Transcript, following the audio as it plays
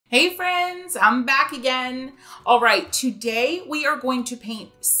Hey friends, I'm back again. All right, today we are going to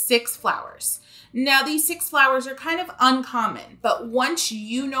paint 6 flowers. Now these 6 flowers are kind of uncommon, but once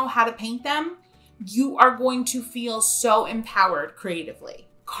you know how to paint them, you are going to feel so empowered creatively.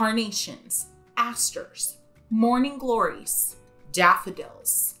 Carnations, asters, morning glories,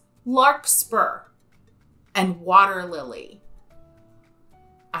 daffodils, larkspur, and water lily.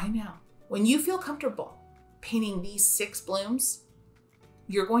 I know, when you feel comfortable painting these 6 blooms,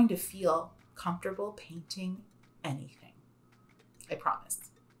 you're going to feel comfortable painting anything. I promise.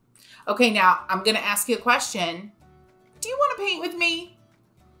 Okay, now I'm going to ask you a question. Do you want to paint with me?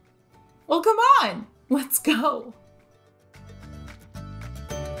 Well, come on, let's go.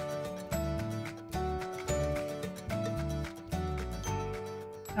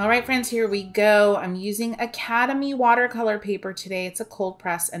 All right, friends, here we go. I'm using Academy watercolor paper today. It's a cold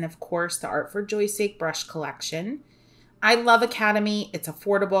press, and of course, the Art for Joy's Sake brush collection. I love Academy. It's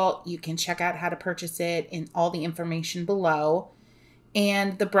affordable. You can check out how to purchase it in all the information below.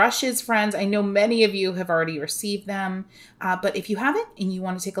 And the brushes, friends, I know many of you have already received them, but if you haven't and you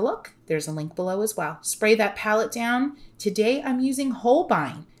want to take a look, there's a link below as well. Spray that palette down. Today, I'm using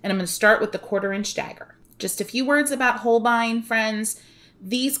Holbein, and I'm going to start with the 1/4" dagger. Just a few words about Holbein, friends.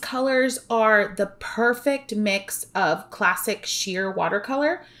 These colors are the perfect mix of classic sheer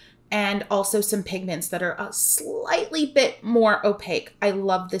watercolor and also some pigments that are a slightly bit more opaque. I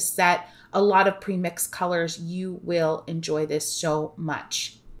love this set. A lot of pre-mixed colors. You will enjoy this so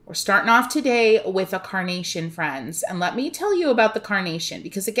much. We're starting off today with a carnation, friends. And let me tell you about the carnation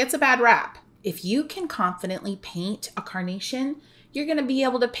because it gets a bad rap. If you can confidently paint a carnation, you're gonna be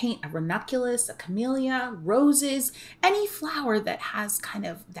able to paint a ranunculus, a camellia, roses, any flower that has kind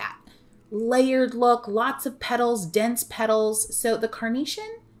of that layered look, lots of petals, dense petals. So the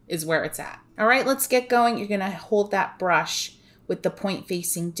carnation is where it's at. All right, let's get going. You're gonna hold that brush with the point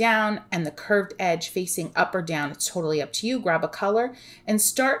facing down and the curved edge facing up or down. It's totally up to you. Grab a color and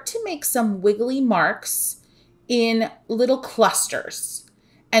start to make some wiggly marks in little clusters.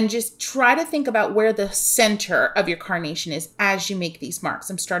 And just try to think about where the center of your carnation is as you make these marks.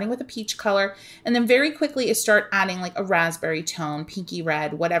 I'm starting with a peach color, and then very quickly I start adding like a raspberry tone, pinky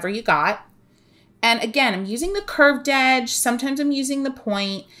red, whatever you got. And again, I'm using the curved edge. Sometimes I'm using the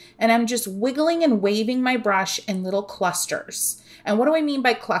point, and I'm just wiggling and waving my brush in little clusters. And what do I mean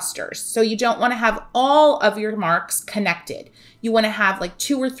by clusters? So you don't want to have all of your marks connected. You want to have like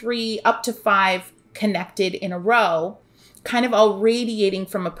 2 or 3 up to 5 connected in a row, kind of all radiating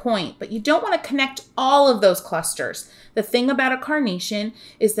from a point, but you don't want to connect all of those clusters. The thing about a carnation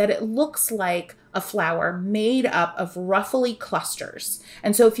is that it looks like a flower made up of ruffly clusters.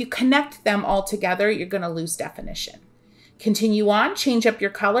 And so if you connect them all together, you're going to lose definition. Continue on, change up your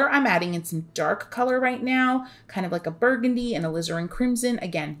color. I'm adding in some dark color right now, kind of like a burgundy and alizarin crimson.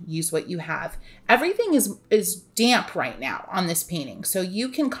 Again, use what you have. Everything is damp right now on this painting, so you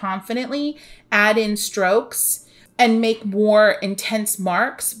can confidently add in strokes and make more intense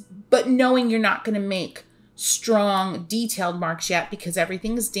marks, but knowing you're not going to make strong detailed marks yet because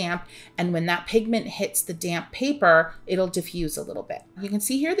everything is damp, and when that pigment hits the damp paper, it'll diffuse a little bit. You can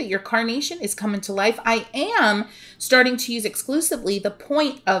see here that your carnation is coming to life. I am starting to use exclusively the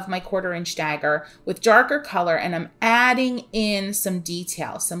point of my 1/4" dagger with darker color, and I'm adding in some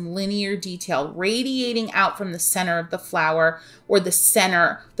detail, some linear detail radiating out from the center of the flower, or the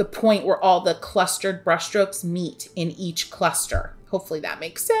center, the point where all the clustered brushstrokes meet in each cluster. Hopefully that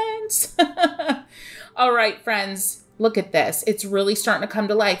makes sense. All right, friends, look at this. It's really starting to come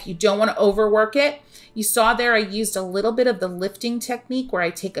to life. You don't want to overwork it. You saw there I used a little bit of the lifting technique where I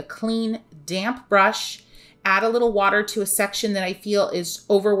take a clean, damp brush, add a little water to a section that I feel is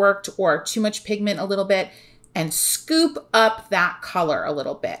overworked or too much pigment a little bit, and scoop up that color a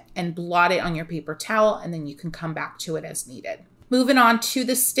little bit and blot it on your paper towel, and then you can come back to it as needed. Moving on to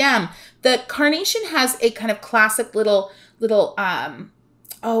the stem. The carnation has a kind of classic little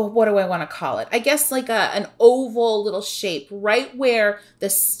oh, what do I want to call it? I guess like an oval little shape right where the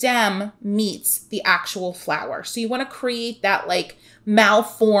stem meets the actual flower. So you want to create that like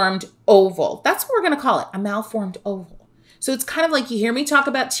malformed oval. That's what we're going to call it, a malformed oval. So it's kind of like you hear me talk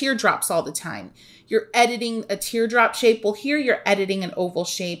about teardrops all the time. You're editing a teardrop shape. Well, here you're editing an oval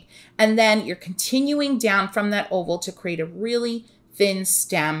shape, and then you're continuing down from that oval to create a really thin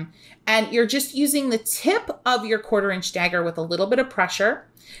stem. And you're just using the tip of your 1/4" dagger with a little bit of pressure,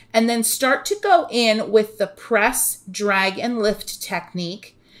 and then start to go in with the press, drag, and lift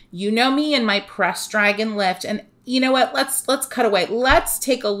technique. You know me and my press, drag, and lift. And you know what? Let's cut away. Let's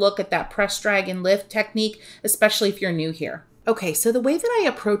take a look at that press, drag, and lift technique, especially if you're new here. Okay, so the way that I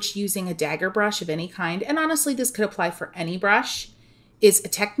approach using a dagger brush of any kind, and honestly, this could apply for any brush, is a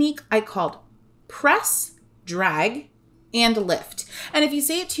technique I called press, drag, and lift. And if you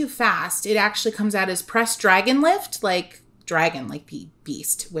say it too fast, it actually comes out as press, drag, and lift, like dragon, like the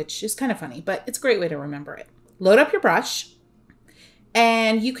beast, which is kind of funny, but it's a great way to remember it. Load up your brush,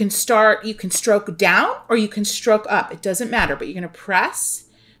 and you can stroke down or you can stroke up. It doesn't matter, but you're going to press,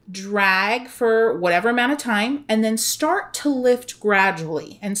 drag for whatever amount of time, and then start to lift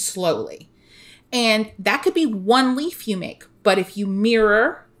gradually and slowly. And that could be one leaf you make, but if you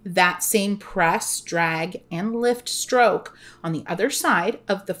mirror that same press, drag, and lift stroke on the other side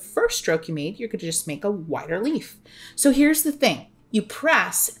of the first stroke you made, you're going to just make a wider leaf. So here's the thing. You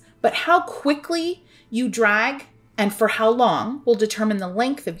press, but how quickly you drag and for how long will determine the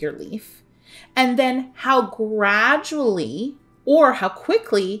length of your leaf. And then how gradually or how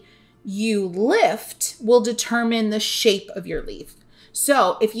quickly you lift will determine the shape of your leaf.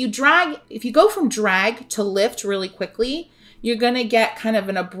 So if you go from drag to lift really quickly, you're going to get kind of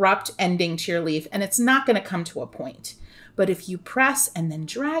an abrupt ending to your leaf, and it's not going to come to a point. But if you press and then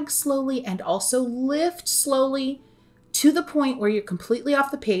drag slowly and also lift slowly to the point where you're completely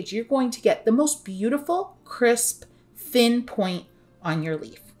off the page, you're going to get the most beautiful, crisp, thin point on your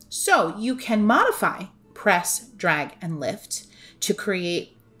leaf. So you can modify press, drag, and lift to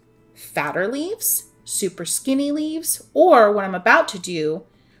create fatter leaves, super skinny leaves, or what I'm about to do,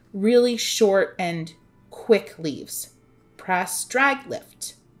 really short and quick leaves. Press, drag,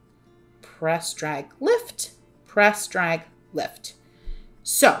 lift. Press, drag, lift. Press, drag, lift.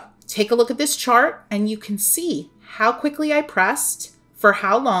 So take a look at this chart and you can see how quickly I pressed, for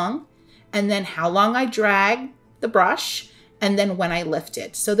how long, and then how long I dragged the brush, and then when I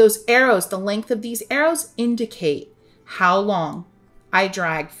lifted. So those arrows, the length of these arrows indicate how long I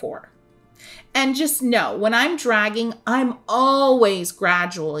drag for. And just know, when I'm dragging, I'm always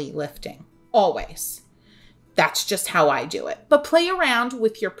gradually lifting, always. That's just how I do it. But play around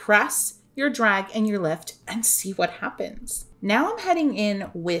with your press, your drag, and your lift and see what happens. Now I'm heading in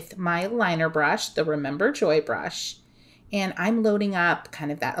with my liner brush, the Remember Joy brush, and I'm loading up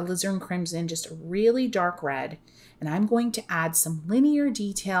kind of that alizarin crimson, just a really dark red, and I'm going to add some linear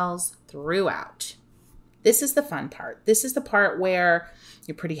details throughout. This is the fun part. This is the part where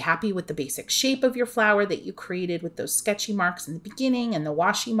you're pretty happy with the basic shape of your flower that you created with those sketchy marks in the beginning and the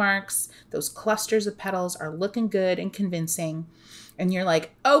washi marks. Those clusters of petals are looking good and convincing. And you're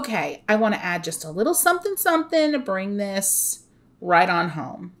like, okay, I want to add just a little something something to bring this right on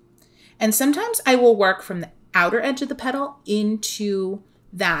home. And sometimes I will work from the outer edge of the petal into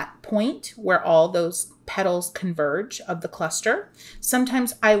that point where all those petals converge of the cluster.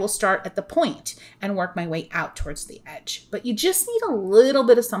 Sometimes I will start at the point and work my way out towards the edge. But you just need a little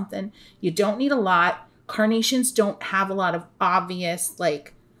bit of something. You don't need a lot. Carnations don't have a lot of obvious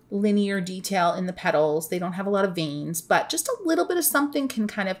like linear detail in the petals. They don't have a lot of veins, but just a little bit of something can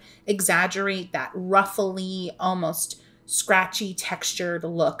kind of exaggerate that ruffly, almost scratchy textured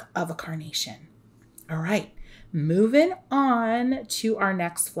look of a carnation. All right. Moving on to our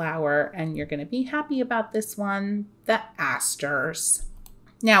next flower, and you're going to be happy about this one, the asters.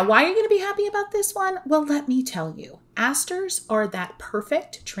 Now, why are you going to be happy about this one? Well, let me tell you. Asters are that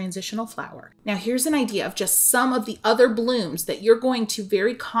perfect transitional flower. Now, here's an idea of just some of the other blooms that you're going to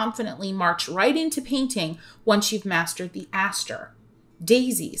very confidently march right into painting once you've mastered the aster.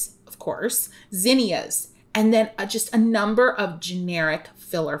 Daisies, of course, zinnias, and then just a number of generic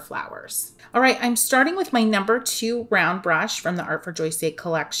filler flowers. All right, I'm starting with my number 2 round brush from the Art for Joy's Sake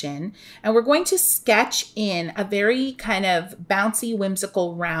collection, and we're going to sketch in a very kind of bouncy,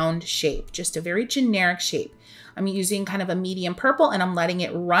 whimsical round shape, just a very generic shape. I'm using kind of a medium purple and I'm letting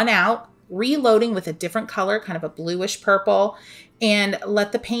it run out, reloading with a different color, kind of a bluish purple, and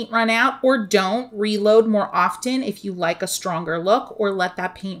let the paint run out, or don't reload more often if you like a stronger look, or let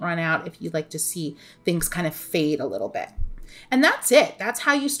that paint run out if you like to see things kind of fade a little bit. And that's it. That's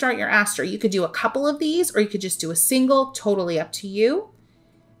how you start your aster. You could do a couple of these, or you could just do a single, totally up to you.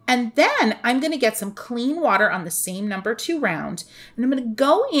 And then I'm going to get some clean water on the same number 2 round. And I'm going to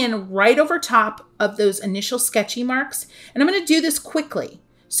go in right over top of those initial sketchy marks. And I'm going to do this quickly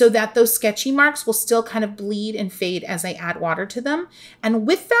so that those sketchy marks will still kind of bleed and fade as I add water to them. And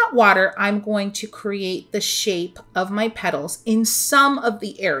with that water, I'm going to create the shape of my petals in some of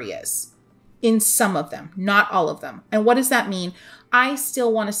the areas. In some of them, not all of them. And what does that mean? I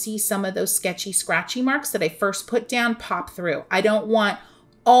still want to see some of those sketchy, scratchy marks that I first put down pop through. I don't want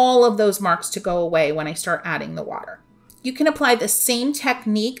all of those marks to go away when I start adding the water. You can apply the same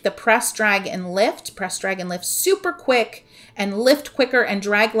technique, the press, drag, and lift. Press, drag, and lift super quick, and lift quicker and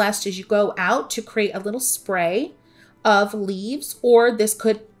drag less as you go out to create a little spray of leaves, or this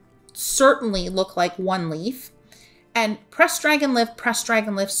could certainly look like one leaf. And press, drag, and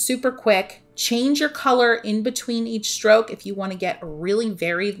lift super quick. Change your color in between each stroke if you want to get a really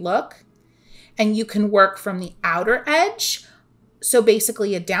varied look. And you can work from the outer edge, so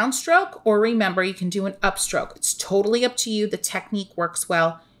basically a downstroke, or remember, you can do an upstroke. It's totally up to you. The technique works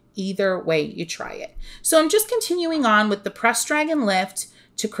well either way you try it. So I'm just continuing on with the press, drag, and lift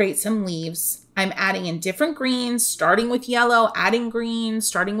to create some leaves. I'm adding in different greens, starting with yellow, adding green,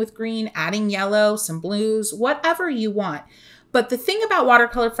 starting with green, adding yellow, some blues, whatever you want. But the thing about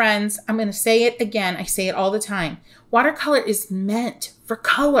watercolor, friends, I'm going to say it again. I say it all the time. Watercolor is meant for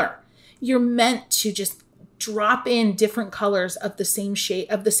color. You're meant to just drop in different colors of the same shade,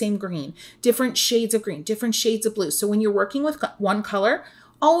 of the same green, different shades of green, different shades of blue. So when you're working with one color,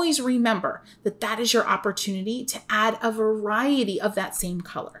 always remember that that is your opportunity to add a variety of that same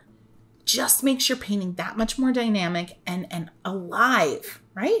color. Just makes your painting that much more dynamic and alive,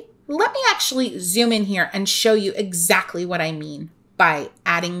 right? Let me actually zoom in here and show you exactly what I mean by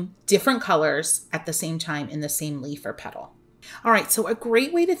adding different colors at the same time in the same leaf or petal. All right, so a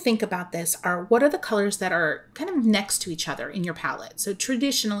great way to think about this are what are the colors that are kind of next to each other in your palette. So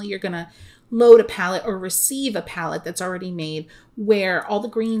traditionally, you're going to load a palette or receive a palette that's already made where all the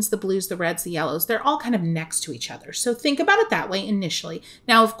greens, the blues, the reds, the yellows, they're all kind of next to each other. So think about it that way initially.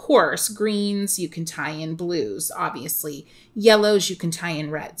 Now, of course, greens, you can tie in blues, obviously. Yellows, you can tie in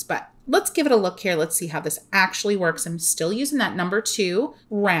reds, but let's give it a look here. Let's see how this actually works. I'm still using that number 2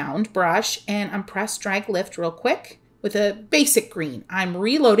 round brush, and I'm press, drag, lift real quick with a basic green. I'm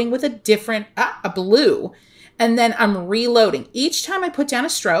reloading with a different, a blue, and then I'm reloading. Each time I put down a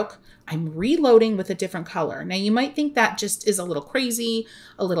stroke, I'm reloading with a different color. Now you might think that just is a little crazy,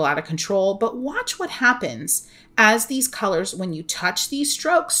 a little out of control, but watch what happens as these colors, when you touch these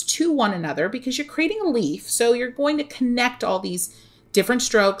strokes to one another, because you're creating a leaf, so you're going to connect all these different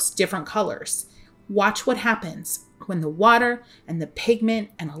strokes, different colors. Watch what happens when the water and the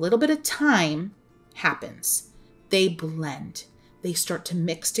pigment and a little bit of time happens. They blend. They start to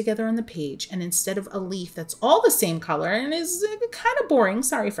mix together on the page. And instead of a leaf that's all the same color and is kind of boring,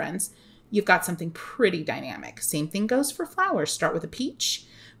 sorry friends, you've got something pretty dynamic. Same thing goes for flowers. Start with a peach,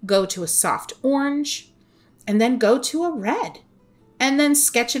 go to a soft orange, and then go to a red, and then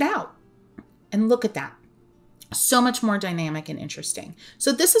sketch it out. And look at that. So much more dynamic and interesting.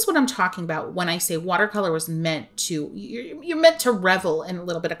 So this is what I'm talking about when I say watercolor was meant to, you're meant to revel in a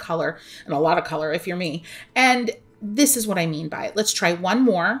little bit of color and a lot of color if you're me. And this is what I mean by it. Let's try one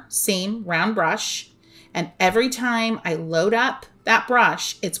more, same round brush. And every time I load up that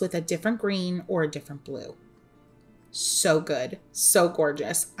brush, it's with a different green or a different blue. So good, so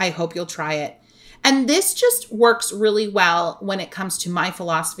gorgeous. I hope you'll try it. And this just works really well when it comes to my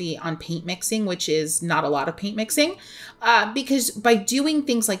philosophy on paint mixing, which is not a lot of paint mixing, because by doing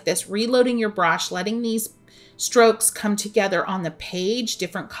things like this, reloading your brush, letting these strokes come together on the page,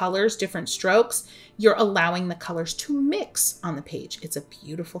 different colors, different strokes, you're allowing the colors to mix on the page. It's a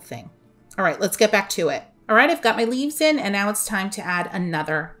beautiful thing. All right, let's get back to it. All right, I've got my leaves in, and now it's time to add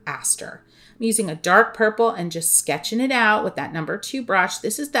another aster. I'm using a dark purple and just sketching it out with that number 2 brush.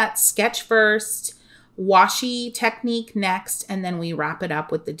 This is that sketch first, washi technique next, and then we wrap it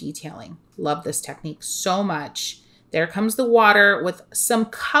up with the detailing. Love this technique so much. There comes the water with some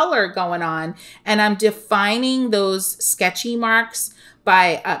color going on, and I'm defining those sketchy marks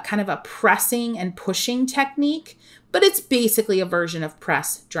by kind of a pressing and pushing technique, but it's basically a version of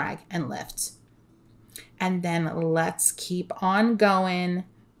press, drag, and lift. And then let's keep on going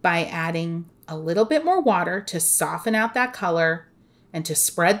by adding a little bit more water to soften out that color and to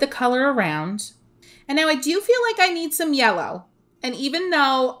spread the color around. And now I do feel like I need some yellow. And even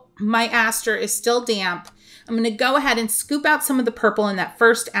though my aster is still damp, I'm going to go ahead and scoop out some of the purple in that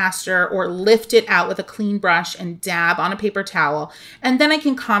first aster, or lift it out with a clean brush and dab on a paper towel. And then I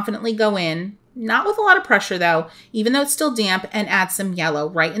can confidently go in, not with a lot of pressure though, even though it's still damp, and add some yellow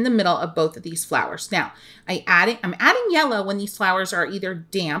right in the middle of both of these flowers. Now, I'm adding yellow when these flowers are either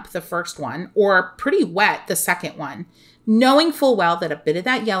damp, the first one, or pretty wet, the second one, knowing full well that a bit of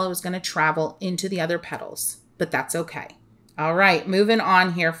that yellow is going to travel into the other petals, but that's okay. All right, moving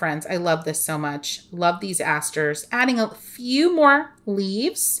on here, friends. I love this so much. Love these asters. Adding a few more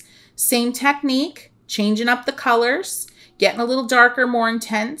leaves. Same technique, changing up the colors, getting a little darker, more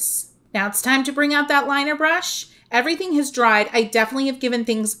intense. Now it's time to bring out that liner brush. Everything has dried. I definitely have given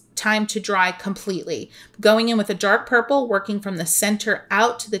things time to dry completely. Going in with a dark purple, working from the center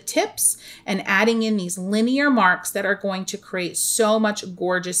out to the tips, and adding in these linear marks that are going to create so much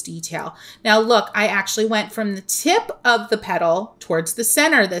gorgeous detail. Now look, I actually went from the tip of the petal towards the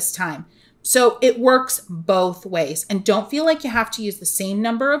center this time. So it works both ways. And don't feel like you have to use the same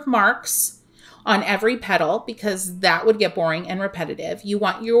number of marks on every petal because that would get boring and repetitive. You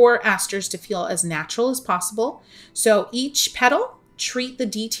want your asters to feel as natural as possible. So each petal, treat the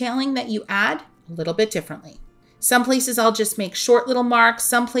detailing that you add a little bit differently. Some places I'll just make short little marks.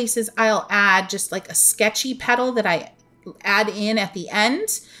 Some places I'll add just like a sketchy petal that I add in at the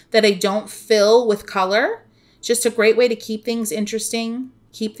end that I don't fill with color. Just a great way to keep things interesting,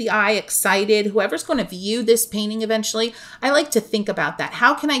 keep the eye excited. Whoever's going to view this painting eventually, I like to think about that.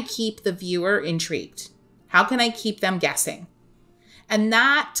 How can I keep the viewer intrigued? How can I keep them guessing? And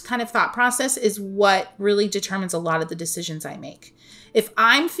that kind of thought process is what really determines a lot of the decisions I make. If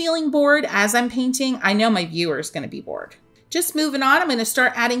I'm feeling bored as I'm painting, I know my viewer is going to be bored. Just moving on, I'm going to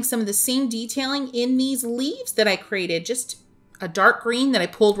start adding some of the same detailing in these leaves that I created. Just a dark green that I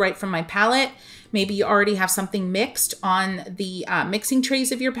pulled right from my palette. Maybe you already have something mixed on the mixing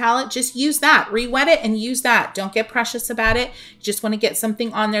trays of your palette. Just use that. Re-wet it and use that. Don't get precious about it. You just want to get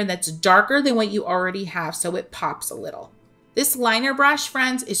something on there that's darker than what you already have so it pops a little. This liner brush,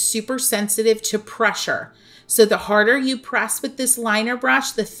 friends, is super sensitive to pressure. So the harder you press with this liner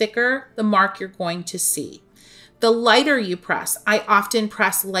brush, the thicker the mark you're going to see. The lighter you press, I often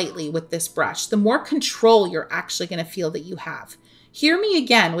press lightly with this brush, the more control you're actually going to feel that you have. Hear me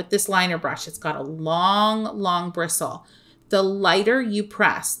again with this liner brush. It's got a long, long bristle. The lighter you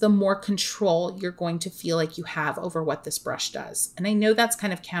press, the more control you're going to feel like you have over what this brush does. And I know that's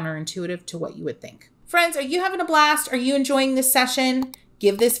kind of counterintuitive to what you would think. Friends, are you having a blast? Are you enjoying this session?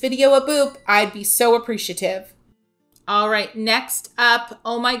 Give this video a boop. I'd be so appreciative. All right, next up,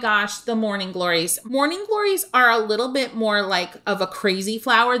 oh my gosh, the morning glories. Morning glories are a little bit more like of a crazy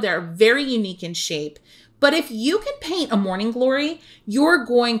flower. They're very unique in shape. But if you can paint a morning glory, you're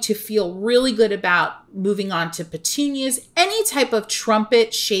going to feel really good about moving on to petunias, any type of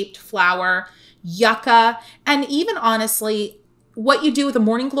trumpet-shaped flower, yucca, and even honestly, what you do with a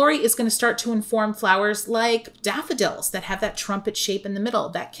morning glory is going to start to inform flowers like daffodils that have that trumpet shape in the middle.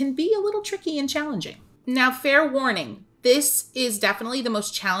 That can be a little tricky and challenging. Now, fair warning, this is definitely the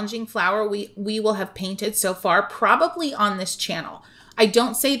most challenging flower we will have painted so far, probably on this channel. I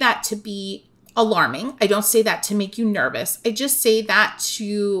don't say that to be alarming. I don't say that to make you nervous. I just say that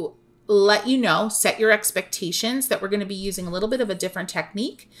to let you know, set your expectations that we're going to be using a little bit of a different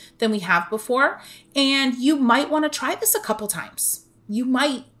technique than we have before. And you might want to try this a couple times. You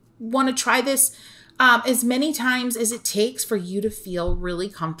might want to try this as many times as it takes for you to feel really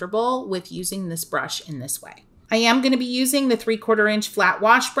comfortable with using this brush in this way. I am going to be using the 3/4 inch flat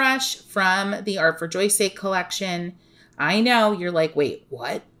wash brush from the Art for Joy's Sake collection. I know you're like, wait,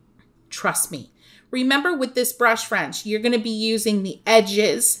 what? Trust me. Remember with this brush, friends, you're going to be using the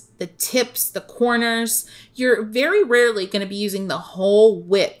edges, the tips, the corners. You're very rarely going to be using the whole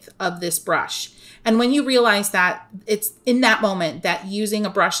width of this brush. And when you realize that, it's in that moment that using a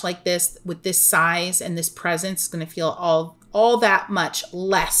brush like this with this size and this presence is going to feel all that much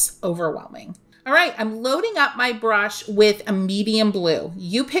less overwhelming. All right, I'm loading up my brush with a medium blue.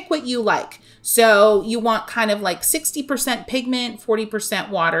 You pick what you like. So you want kind of like 60% pigment, 40%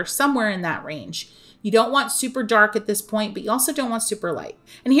 water, somewhere in that range. You don't want super dark at this point, but you also don't want super light.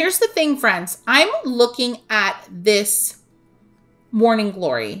 And here's the thing, friends. I'm looking at this morning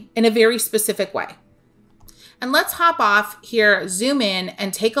glory in a very specific way. And let's hop off here, zoom in,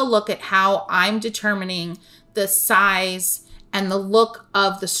 and take a look at how I'm determining the size and the look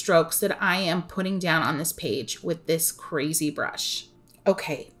of the strokes that I am putting down on this page with this crazy brush.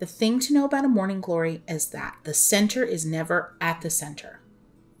 Okay, the thing to know about a morning glory is that the center is never at the center,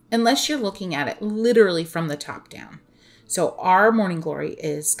 unless you're looking at it literally from the top down. So our morning glory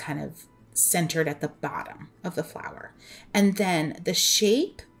is kind of centered at the bottom of the flower. And then the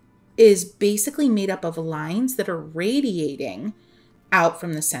shape is basically made up of lines that are radiating out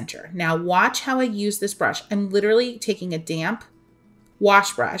from the center. Now watch how I use this brush. I'm literally taking a damp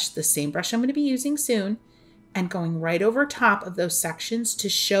wash brush, the same brush I'm going to be using soon, and going right over top of those sections to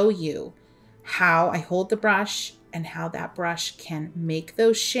show you how I hold the brush and how that brush can make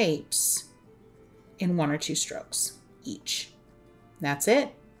those shapes in 1 or 2 strokes each. That's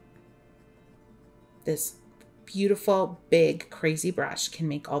it. This beautiful, big, crazy brush can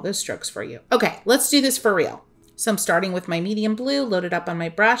make all those strokes for you. Okay, let's do this for real. So I'm starting with my medium blue loaded up on my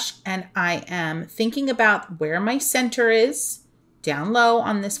brush, and I am thinking about where my center is down low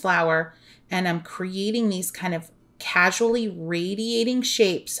on this flower, and I'm creating these kind of casually radiating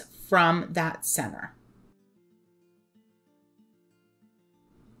shapes from that center.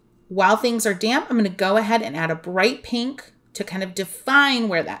 While things are damp, I'm going to go ahead and add a bright pink to kind of define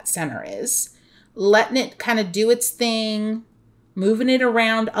where that center is, letting it kind of do its thing, moving it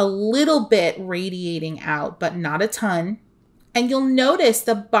around a little bit, radiating out, but not a ton. And you'll notice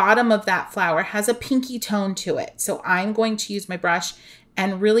the bottom of that flower has a pinky tone to it. So I'm going to use my brush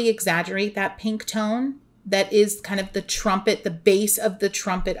and really exaggerate that pink tone that is kind of the trumpet, the base of the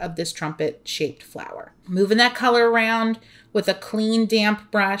trumpet of this trumpet shaped flower. Moving that color around with a clean,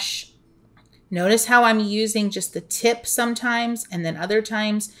 damp brush. Notice how I'm using just the tip sometimes, and then other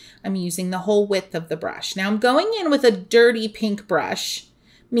times I'm using the whole width of the brush. Now I'm going in with a dirty pink brush,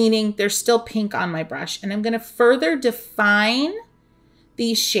 meaning there's still pink on my brush, and I'm going to further define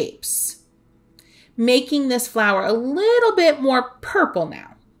these shapes, making this flower a little bit more purple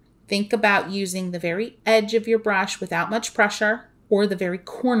now. Think about using the very edge of your brush without much pressure, or the very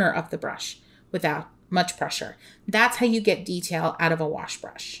corner of the brush without much pressure. That's how you get detail out of a wash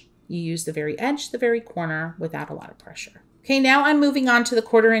brush. You use the very edge, the very corner without a lot of pressure. Okay, now I'm moving on to the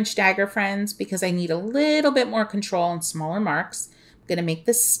 1/4 inch dagger, friends, because I need a little bit more control and smaller marks. I'm gonna make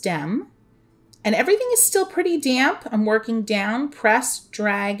the stem, and everything is still pretty damp. I'm working down, press,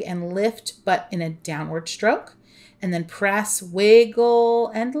 drag, and lift, but in a downward stroke. And then press, wiggle,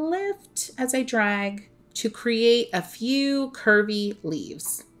 and lift as I drag to create a few curvy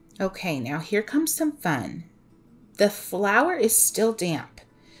leaves. Okay, now here comes some fun. The flower is still damp.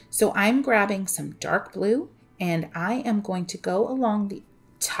 So I'm grabbing some dark blue, and I am going to go along the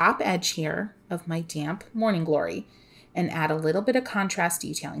top edge here of my damp Morning Glory and add a little bit of contrast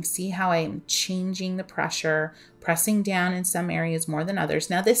detailing. See how I am changing the pressure, pressing down in some areas more than others.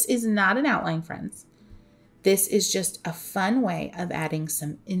 Now this is not an outline, friends. This is just a fun way of adding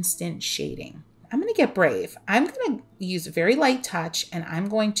some instant shading. I'm going to get brave. I'm going to use a very light touch, and I'm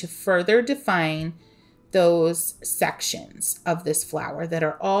going to further define those sections of this flower that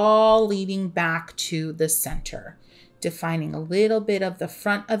are all leading back to the center, defining a little bit of the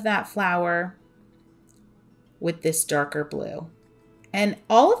front of that flower with this darker blue. And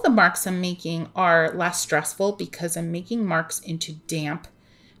all of the marks I'm making are less stressful because I'm making marks into damp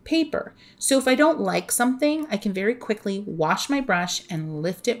paper. So if I don't like something, I can very quickly wash my brush and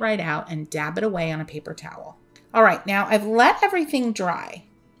lift it right out and dab it away on a paper towel. All right, now I've let everything dry,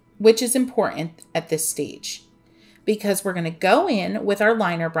 which is important at this stage because we're going to go in with our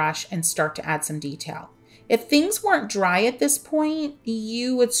liner brush and start to add some detail. If things weren't dry at this point,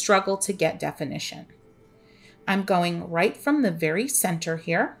 you would struggle to get definition. I'm going right from the very center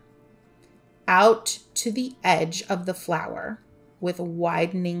here out to the edge of the flower with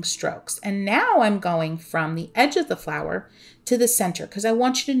widening strokes. And now I'm going from the edge of the flower to the center because I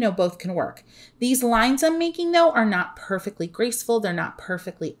want you to know both can work. These lines I'm making though are not perfectly graceful. They're not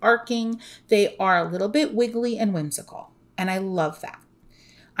perfectly arcing. They are a little bit wiggly and whimsical. And I love that.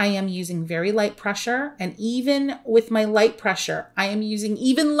 I am using very light pressure, and even with my light pressure, I am using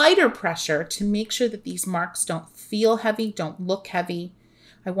even lighter pressure to make sure that these marks don't feel heavy, don't look heavy.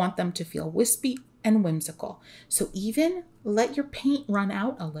 I want them to feel wispy and whimsical. So even let your paint run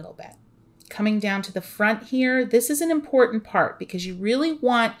out a little bit. Coming down to the front here, this is an important part because you really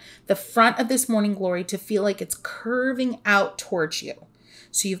want the front of this Morning Glory to feel like it's curving out towards you.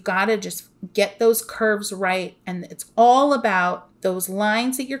 So you've got to just get those curves right, and it's all about those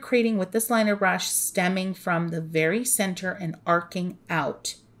lines that you're creating with this liner brush stemming from the very center and arcing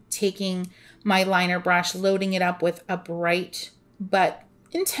out. Taking my liner brush, loading it up with a bright but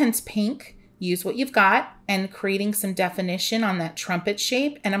intense pink, use what you've got, and creating some definition on that trumpet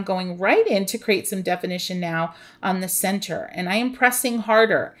shape. And I'm going right in to create some definition now on the center. And I am pressing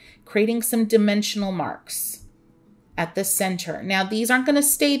harder, creating some dimensional marks at the center. Now these aren't going to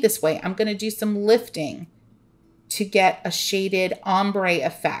stay this way. I'm going to do some lifting to get a shaded ombre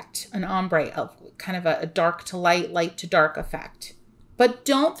effect, an ombre of kind of a dark to light, light to dark effect. But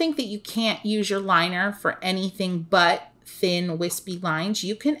don't think that you can't use your liner for anything but thin, wispy lines.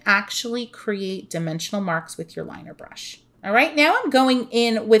 You can actually create dimensional marks with your liner brush. All right, now I'm going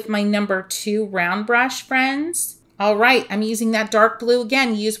in with my number 2 round brush, friends. All right, I'm using that dark blue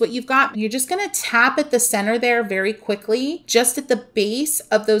again. Use what you've got. You're just gonna tap at the center there very quickly, just at the base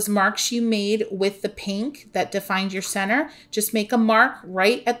of those marks you made with the pink that defined your center. Just make a mark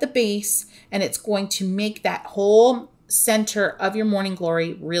right at the base, and it's going to make that whole center of your Morning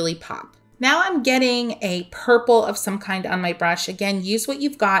Glory really pop. Now I'm getting a purple of some kind on my brush. Again, use what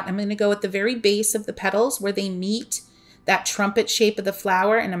you've got. I'm gonna go at the very base of the petals where they meet that trumpet shape of the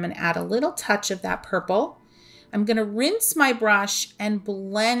flower, and I'm gonna add a little touch of that purple. I'm gonna rinse my brush and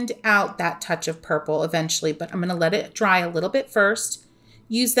blend out that touch of purple eventually, but I'm gonna let it dry a little bit first.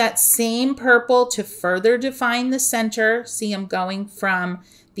 Use that same purple to further define the center. See, I'm going from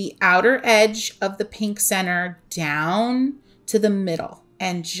the outer edge of the pink center down to the middle,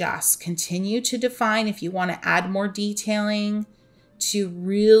 and just continue to define. If you want to add more detailing, to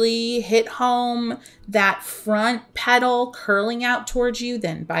really hit home that front petal curling out towards you,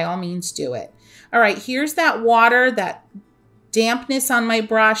 then by all means do it. All right, here's that water, that dampness on my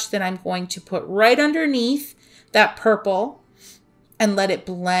brush that I'm going to put right underneath that purple and let it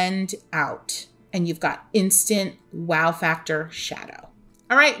blend out. And you've got instant wow factor shadow.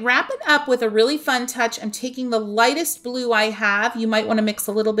 All right, wrap it up with a really fun touch. I'm taking the lightest blue I have. You might want to mix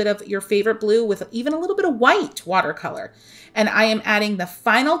a little bit of your favorite blue with even a little bit of white watercolor. And I am adding the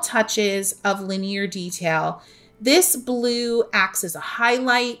final touches of linear detail. This blue acts as a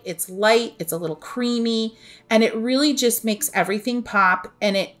highlight. It's light, it's a little creamy, and it really just makes everything pop,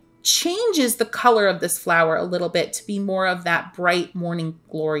 and it changes the color of this flower a little bit to be more of that bright morning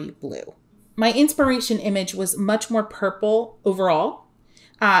glory blue. My inspiration image was much more purple overall,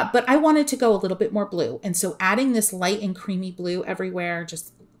 but I wanted to go a little bit more blue. And so adding this light and creamy blue everywhere,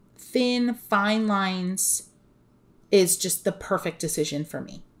 just thin, fine lines, is just the perfect decision for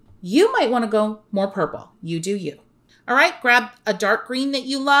me. You might want to go more purple. You do you. All right, grab a dark green that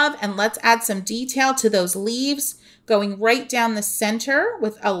you love and let's add some detail to those leaves, going right down the center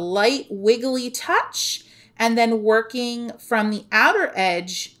with a light wiggly touch, and then working from the outer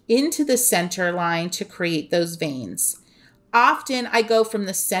edge into the center line to create those veins. Often I go from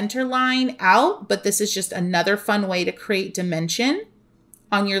the center line out, but this is just another fun way to create dimension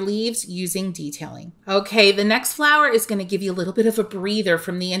on your leaves using detailing. Okay, the next flower is going to give you a little bit of a breather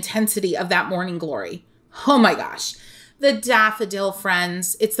from the intensity of that morning glory. Oh my gosh, the daffodil,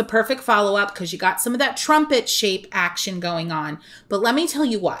 friends. It's the perfect follow-up because you got some of that trumpet shape action going on. But let me tell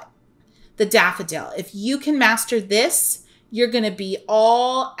you what, the daffodil, if you can master this, you're going to be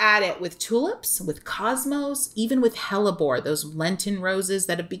all at it with tulips, with cosmos, even with hellebore, those Lenten roses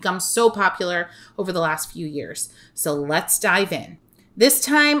that have become so popular over the last few years. So let's dive in. This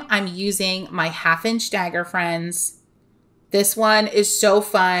time I'm using my 1/2-inch dagger, friends. This one is so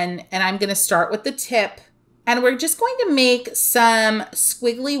fun, and I'm going to start with the tip, and we're just going to make some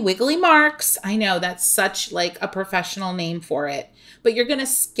squiggly wiggly marks. I know that's such like a professional name for it, but you're going to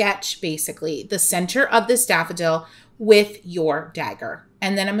sketch basically the center of this daffodil with your dagger.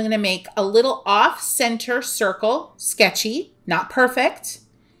 And then I'm going to make a little off-center circle, sketchy, not perfect.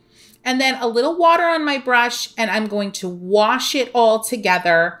 And then a little water on my brush, and I'm going to wash it all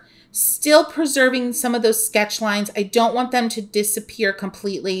together, still preserving some of those sketch lines. I don't want them to disappear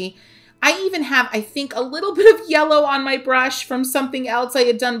completely. I even have, I think, a little bit of yellow on my brush from something else I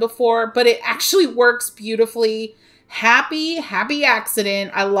had done before, but it actually works beautifully. Happy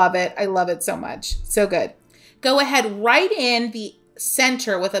accident. I love it. I love it so much. So good. Go ahead right in the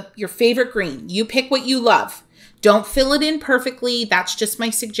center with your favorite green. You pick what you love. Don't fill it in perfectly. That's just my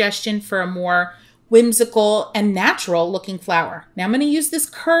suggestion for a more whimsical and natural looking flower. Now I'm going to use this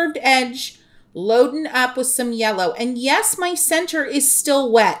curved edge, loading up with some yellow. And yes, my center is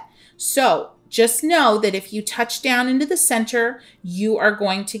still wet. So just know that if you touch down into the center, you are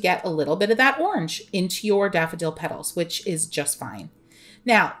going to get a little bit of that orange into your daffodil petals, which is just fine.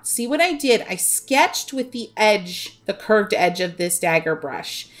 Now, see what I did? I sketched with the edge, the curved edge of this dagger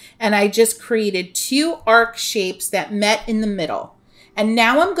brush, and I just created 2 arc shapes that met in the middle. And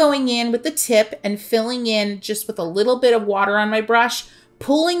now I'm going in with the tip and filling in just with a little bit of water on my brush,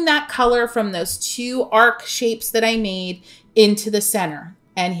 pulling that color from those 2 arc shapes that I made into the center.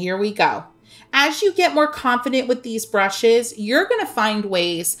 And here we go. As you get more confident with these brushes, you're going to find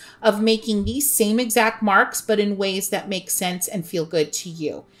ways of making these same exact marks, but in ways that make sense and feel good to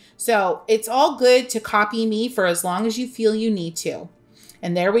you. So it's all good to copy me for as long as you feel you need to.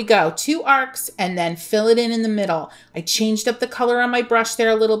 And there we go, 2 arcs, and then fill it in the middle. I changed up the color on my brush there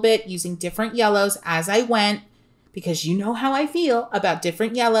a little bit using different yellows as I went, because you know how I feel about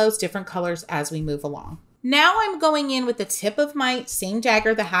different yellows, different colors as we move along. Now I'm going in with the tip of my same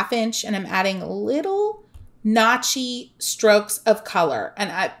dagger, the 1/2-inch, and I'm adding little notchy strokes of color.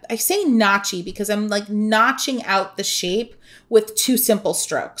 And I say notchy because I'm like notching out the shape with 2 simple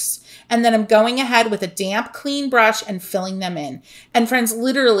strokes. And then I'm going ahead with a damp, clean brush and filling them in. And friends,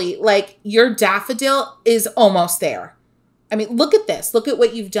 literally, like your daffodil is almost there. I mean, look at this. Look at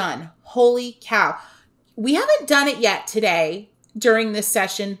what you've done. Holy cow. We haven't done it yet today during this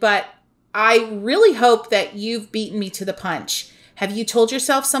session, but I really hope that you've beaten me to the punch. Have you told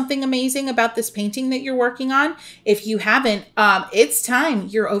yourself something amazing about this painting that you're working on? If you haven't, it's time.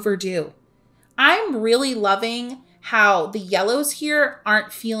 You're overdue. I'm really loving how the yellows here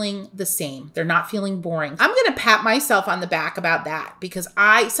aren't feeling the same. They're not feeling boring. I'm going to pat myself on the back about that because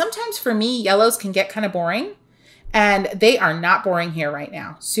sometimes for me, yellows can get kind of boring. And they are not boring here right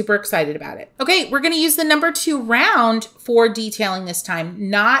now. Super excited about it. Okay, we're gonna use the number 2 round for detailing this time,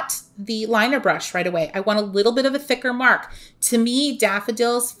 not the liner brush right away. I want a little bit of a thicker mark. To me,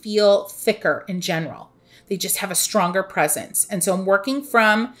 daffodils feel thicker in general. They just have a stronger presence. And so I'm working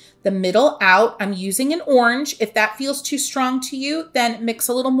from the middle out. I'm using an orange. If that feels too strong to you, then mix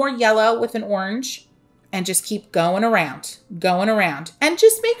a little more yellow with an orange. And just keep going around. And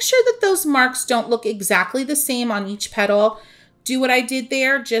just make sure that those marks don't look exactly the same on each petal. Do what I did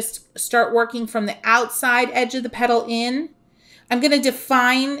there. Just start working from the outside edge of the petal in. I'm going to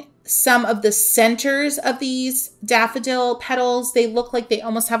define some of the centers of these daffodil petals. They look like they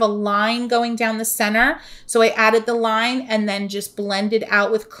almost have a line going down the center. So I added the line and then just blended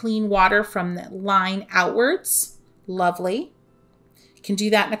out with clean water from the line outwards. Lovely. You can do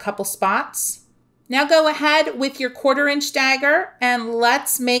that in a couple spots. Now go ahead with your 1/4 inch dagger and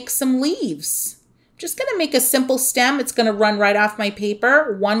let's make some leaves. I'm just gonna make a simple stem. It's gonna run right off my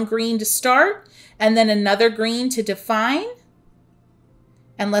paper. 1 green to start and then another green to define.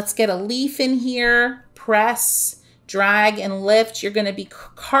 And let's get a leaf in here. Press, drag, and lift. You're gonna be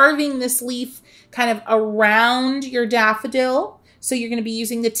carving this leaf kind of around your daffodil. So you're gonna be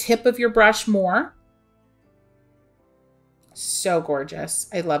using the tip of your brush more. So gorgeous.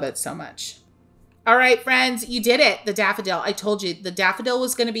 I love it so much. All right, friends, you did it. The daffodil. I told you the daffodil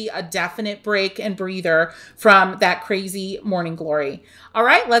was going to be a definite break and breather from that crazy morning glory. All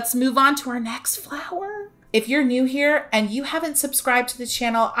right, let's move on to our next flower. If you're new here and you haven't subscribed to the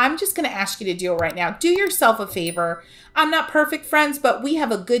channel, I'm just going to ask you to do it right now. Do yourself a favor. I'm not perfect, friends, but we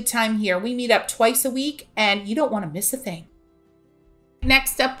have a good time here. We meet up twice a week and you don't want to miss a thing.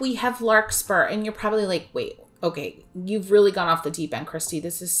 Next up, we have larkspur. And you're probably like, wait, okay, you've really gone off the deep end, Kristy.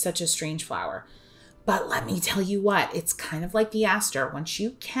 This is such a strange flower. But let me tell you what, it's kind of like the aster. Once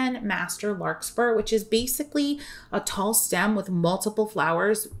you can master larkspur, which is basically a tall stem with multiple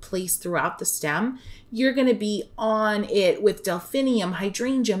flowers placed throughout the stem, you're going to be on it with delphinium,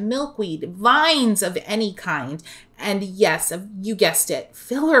 hydrangea, milkweed, vines of any kind. And yes, you guessed it,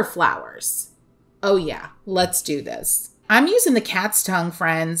 filler flowers. Oh yeah, let's do this. I'm using the cat's tongue,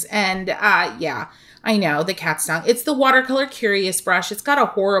 friends. And yeah, I know, the cat's tongue. It's the Watercolor Curious brush. It's got a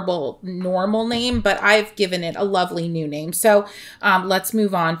horrible normal name, but I've given it a lovely new name. So let's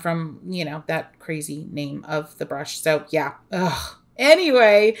move on from, you know, that crazy name of the brush. So yeah, ugh.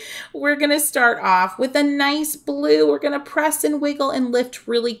 Anyway, we're going to start off with a nice blue. We're going to press and wiggle and lift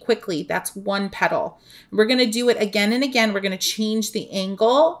really quickly. That's 1 petal. We're going to do it again and again. We're going to change the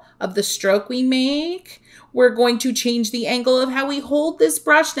angle of the stroke we make. We're going to change the angle of how we hold this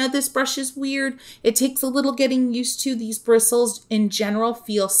brush. Now, this brush is weird. It takes a little getting used to. These bristles in general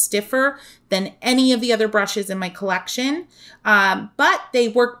feel stiffer than any of the other brushes in my collection, but they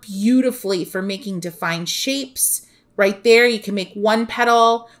work beautifully for making defined shapes. Right there, you can make 1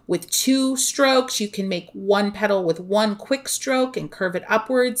 petal with 2 strokes. You can make 1 petal with 1 quick stroke and curve it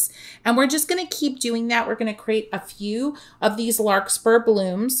upwards. And we're just going to keep doing that. We're going to create a few of these larkspur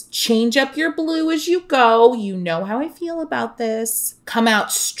blooms. Change up your blue as you go. You know how I feel about this. Come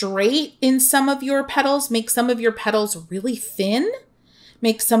out straight in some of your petals. Make some of your petals really thin.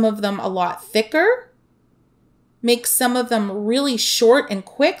 Make some of them a lot thicker. Make some of them really short and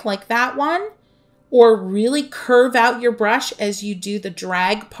quick like that one. Or really curve out your brush as you do the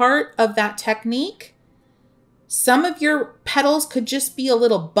drag part of that technique. Some of your petals could just be a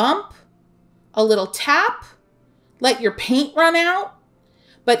little bump, a little tap, let your paint run out.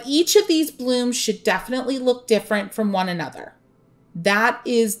 But each of these blooms should definitely look different from one another. That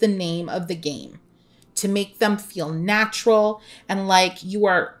is the name of the game, to make them feel natural and like you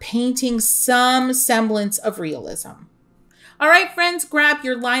are painting some semblance of realism. All right, friends, grab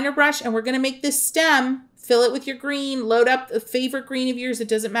your liner brush and we're going to make this stem. Fill it with your green, load up a favorite green of yours, it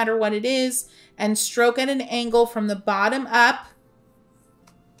doesn't matter what it is, and stroke at an angle from the bottom up.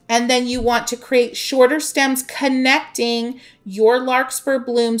 And then you want to create shorter stems connecting your larkspur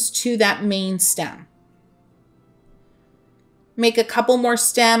blooms to that main stem. Make a couple more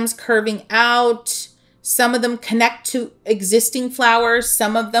stems curving out. Some of them connect to existing flowers,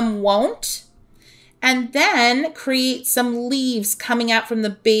 some of them won't. And then create some leaves coming out from the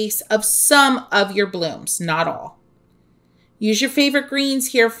base of some of your blooms, not all. Use your favorite greens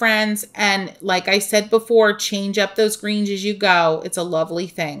here, friends. And like I said before, change up those greens as you go. It's a lovely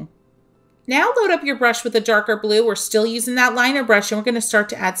thing. Now load up your brush with a darker blue. We're still using that liner brush and we're going to start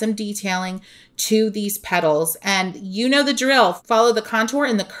to add some detailing to these petals. And you know the drill. Follow the contour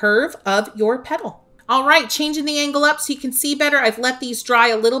and the curve of your petal. All right, changing the angle up so you can see better. I've let these dry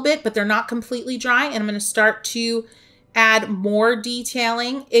a little bit, but they're not completely dry. And I'm going to start to add more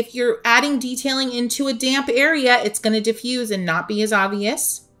detailing. If you're adding detailing into a damp area, it's going to diffuse and not be as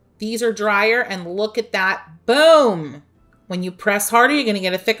obvious. These are drier, and look at that. Boom. When you press harder, you're going to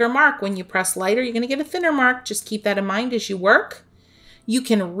get a thicker mark. When you press lighter, you're going to get a thinner mark. Just keep that in mind as you work. You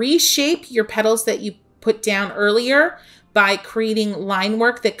can reshape your petals that you put down earlier by creating line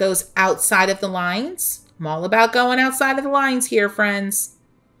work that goes outside of the lines. I'm all about going outside of the lines here, friends.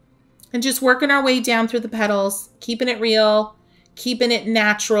 And just working our way down through the petals, keeping it real, keeping it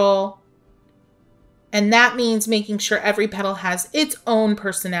natural. And that means making sure every petal has its own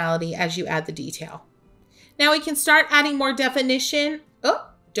personality as you add the detail. Now we can start adding more definition. Oh,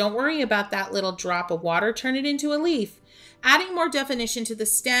 don't worry about that little drop of water. Turn it into a leaf. Adding more definition to the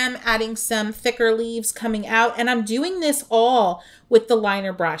stem, adding some thicker leaves coming out. And I'm doing this all with the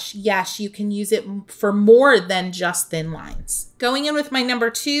liner brush. Yes, you can use it for more than just thin lines. Going in with my number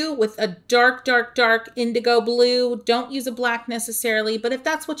 2 with a dark, dark, dark indigo blue. Don't use a black necessarily, but if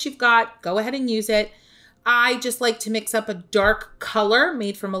that's what you've got, go ahead and use it. I just like to mix up a dark color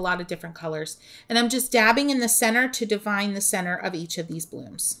made from a lot of different colors. And I'm just dabbing in the center to define the center of each of these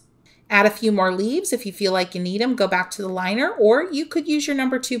blooms. Add a few more leaves if you feel like you need them. Go back to the liner, or you could use your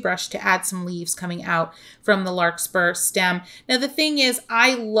number 2 brush to add some leaves coming out from the larkspur stem. Now the thing is,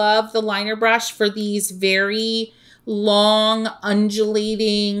 I love the liner brush for these very long,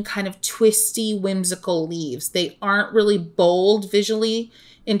 undulating, kind of twisty, whimsical leaves. They aren't really bold visually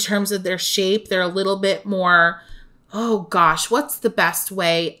in terms of their shape. They're a little bit more, oh gosh, what's the best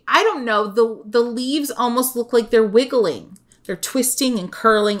way? I don't know. The leaves almost look like they're wiggling. They're twisting and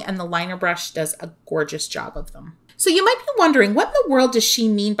curling, and the liner brush does a gorgeous job of them. So you might be wondering, what in the world does she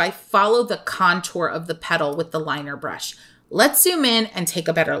mean by follow the contour of the petal with the liner brush? Let's zoom in and take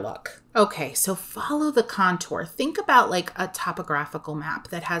a better look. Okay, so follow the contour. Think about like a topographical map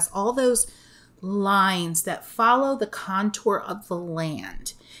that has all those lines that follow the contour of the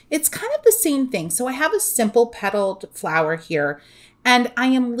land. It's kind of the same thing. So I have a simple petaled flower here, and I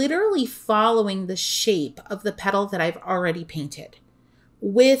am literally following the shape of the petal that I've already painted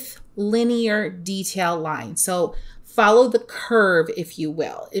with linear detail lines. So follow the curve, if you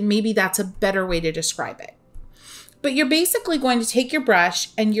will. And maybe that's a better way to describe it. But you're basically going to take your brush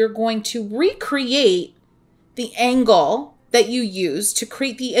and you're going to recreate the angle that you use to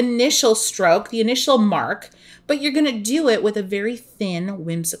create the initial stroke, the initial mark, but you're going to do it with a very thin,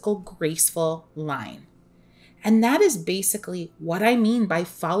 whimsical, graceful line. And that is basically what I mean by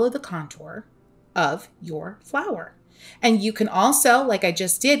follow the contour of your flower. And you can also, like I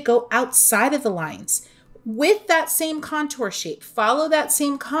just did, go outside of the lines with that same contour shape. Follow that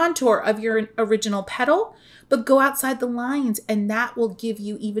same contour of your original petal, but go outside the lines, and that will give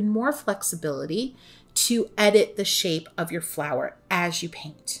you even more flexibility to edit the shape of your flower as you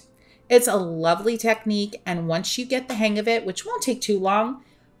paint. It's a lovely technique, and once you get the hang of it, which won't take too long,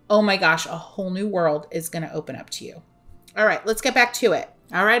 oh my gosh, a whole new world is going to open up to you. All right, let's get back to it.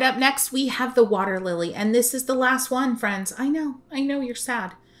 All right, up next, we have the water lily, and this is the last one, friends. I know you're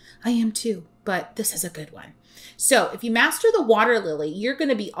sad. I am too, but this is a good one. So if you master the water lily, you're going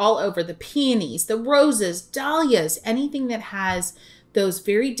to be all over the peonies, the roses, dahlias, anything that has those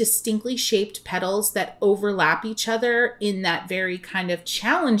very distinctly shaped petals that overlap each other in that very kind of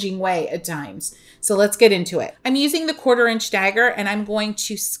challenging way at times. So let's get into it. I'm using the 1/4-inch dagger, and I'm going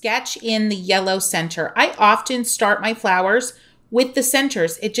to sketch in the yellow center. I often start my flowers with the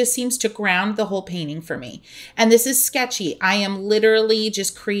centers. It just seems to ground the whole painting for me. And this is sketchy. I am literally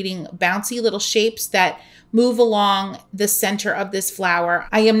just creating bouncy little shapes that move along the center of this flower.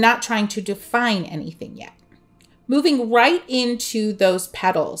 I am not trying to define anything yet. Moving right into those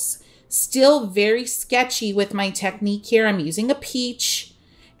petals, still very sketchy with my technique here. I'm using a peach,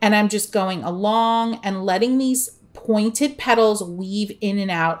 and I'm just going along and letting these pointed petals weave in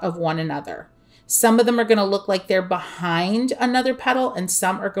and out of one another. Some of them are going to look like they're behind another petal, and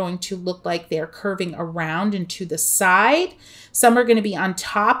some are going to look like they're curving around and to the side. Some are going to be on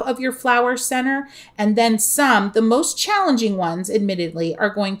top of your flower center, and then some, the most challenging ones, admittedly, are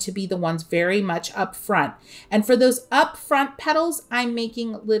going to be the ones very much up front. And for those up front petals, I'm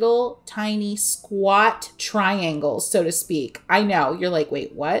making little tiny squat triangles, so to speak. I know, you're like,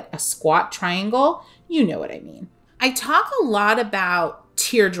 wait, what? A squat triangle? You know what I mean. I talk a lot about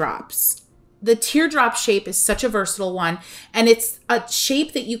teardrops. The teardrop shape is such a versatile one, and it's a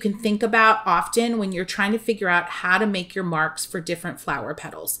shape that you can think about often when you're trying to figure out how to make your marks for different flower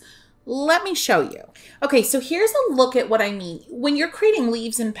petals. Let me show you. Okay, so here's a look at what I mean. When you're creating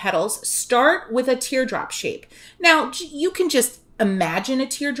leaves and petals, start with a teardrop shape. Now, you can just imagine a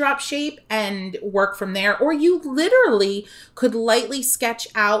teardrop shape and work from there. Or you literally could lightly sketch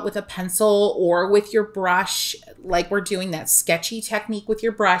out with a pencil or with your brush, like we're doing that sketchy technique with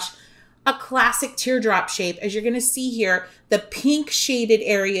your brush, a classic teardrop shape. As you're going to see here, the pink shaded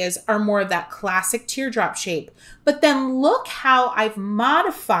areas are more of that classic teardrop shape. But then look how I've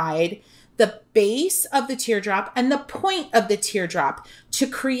modified the base of the teardrop and the point of the teardrop to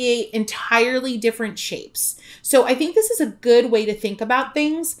create entirely different shapes. So I think this is a good way to think about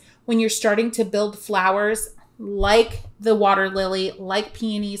things when you're starting to build flowers like the water lily, like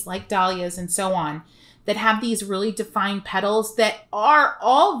peonies, like dahlias, and so on, that have these really defined petals that are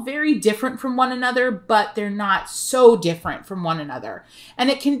all very different from one another, but they're not so different from one another.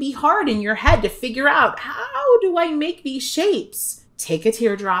 And it can be hard in your head to figure out, how do I make these shapes? Take a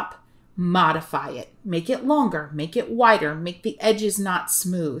teardrop, modify it, make it longer, make it wider, make the edges not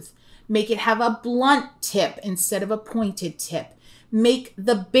smooth, make it have a blunt tip instead of a pointed tip, make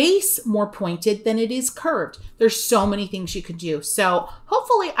the base more pointed than it is curved. There's so many things you could do. So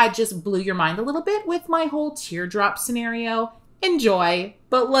hopefully I just blew your mind a little bit with my whole teardrop scenario. Enjoy,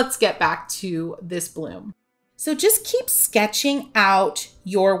 but let's get back to this bloom. So just keep sketching out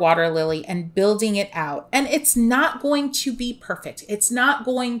your water lily and building it out. And it's not going to be perfect. It's not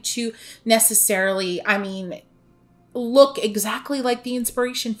going to necessarily, look exactly like the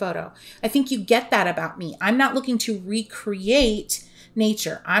inspiration photo. I think you get that about me. I'm not looking to recreate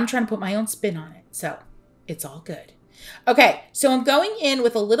nature. I'm trying to put my own spin on it. So it's all good. Okay, so I'm going in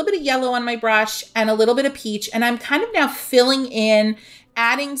with a little bit of yellow on my brush and a little bit of peach, and I'm kind of now filling in,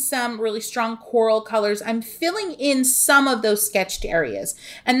 adding some really strong coral colors. I'm filling in some of those sketched areas.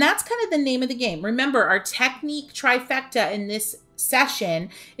 And that's kind of the name of the game. Remember, our technique trifecta in this session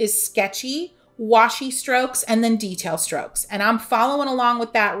is sketchy, washy strokes, and then detail strokes. And I'm following along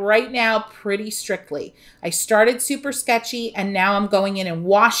with that right now pretty strictly. I started super sketchy, and now I'm going in and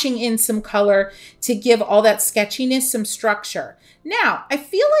washing in some color to give all that sketchiness some structure. Now, I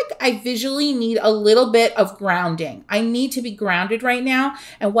feel like I visually need a little bit of grounding. I need to be grounded right now.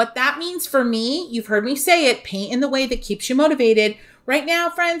 And what that means for me, you've heard me say it, paint in the way that keeps you motivated. Right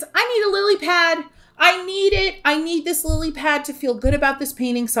now, friends, I need a lily pad. I need it. I need this lily pad to feel good about this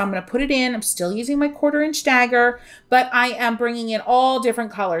painting. So I'm going to put it in. I'm still using my 1/4-inch dagger, but I am bringing in all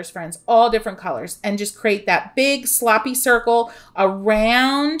different colors, friends, all different colors, and just create that big sloppy circle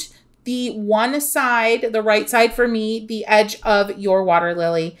around the one side, the right side for me, the edge of your water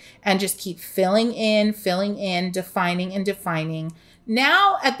lily, and just keep filling in, defining and defining.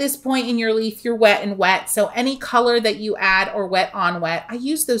 Now, at this point in your leaf, you're wet and wet. So any color that you add, or wet on wet, I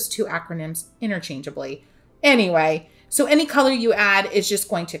use those two acronyms interchangeably. Anyway, so any color you add is just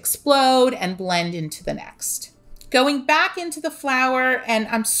going to explode and blend into the next. Going back into the flower, and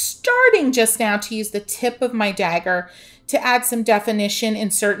I'm starting just now to use the tip of my dagger to add some definition in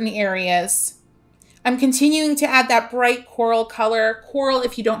certain areas. I'm continuing to add that bright coral color. Coral,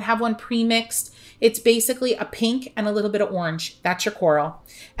 if you don't have one pre-mixed, it's basically a pink and a little bit of orange. That's your coral.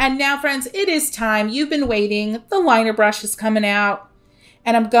 And now, friends, it is time. You've been waiting. The liner brush is coming out.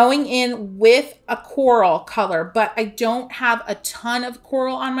 And I'm going in with a coral color, but I don't have a ton of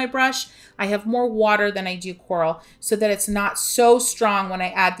coral on my brush. I have more water than I do coral, so that it's not so strong when I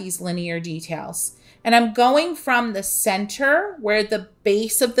add these linear details. And I'm going from the center, where the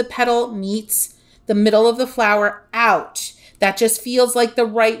base of the petal meets the middle of the flower, out. That just feels like the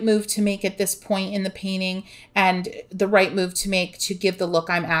right move to make at this point in the painting, and the right move to make to give the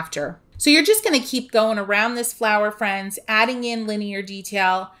look I'm after. So you're just going to keep going around this flower, friends, adding in linear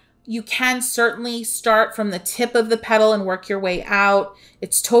detail. You can certainly start from the tip of the petal and work your way out.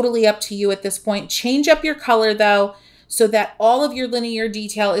 It's totally up to you at this point. Change up your color, though, so that all of your linear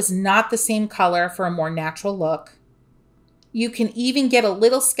detail is not the same color for a more natural look. You can even get a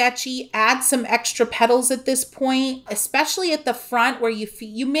little sketchy, add some extra petals at this point, especially at the front, where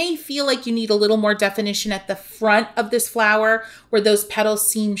you may feel like you need a little more definition at the front of this flower, where those petals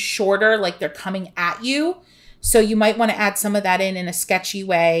seem shorter, like they're coming at you. So you might want to add some of that in a sketchy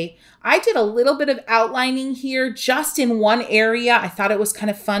way. I did a little bit of outlining here just in one area. I thought it was kind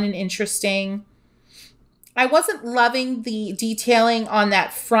of fun and interesting. I wasn't loving the detailing on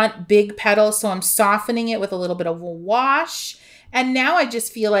that front big petal, so I'm softening it with a little bit of a wash. And now I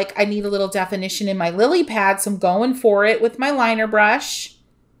just feel like I need a little definition in my lily pad, so I'm going for it with my liner brush.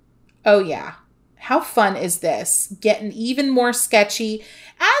 Oh yeah, how fun is this? Getting even more sketchy.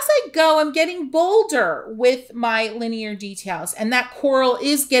 As I go, I'm getting bolder with my linear details, and that coral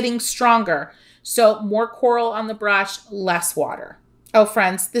is getting stronger. So more coral on the brush, less water. Oh,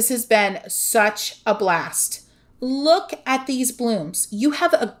 friends, this has been such a blast. Look at these blooms. You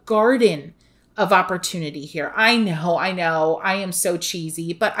have a garden of opportunity here. I know, I am so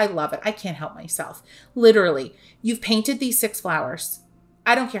cheesy, but I love it. I can't help myself. Literally, you've painted these 6 flowers.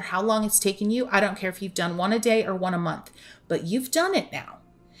 I don't care how long it's taken you. I don't care if you've done one a day or one a month, but you've done it now.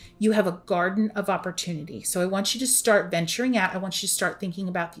 You have a garden of opportunity. So I want you to start venturing out. I want you to start thinking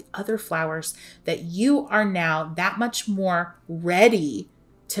about the other flowers that you are now that much more ready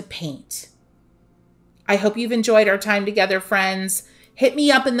to paint. I hope you've enjoyed our time together, friends. Hit me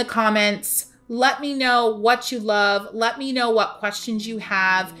up in the comments. Let me know what you love. Let me know what questions you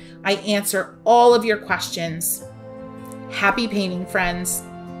have. I answer all of your questions. Happy painting, friends.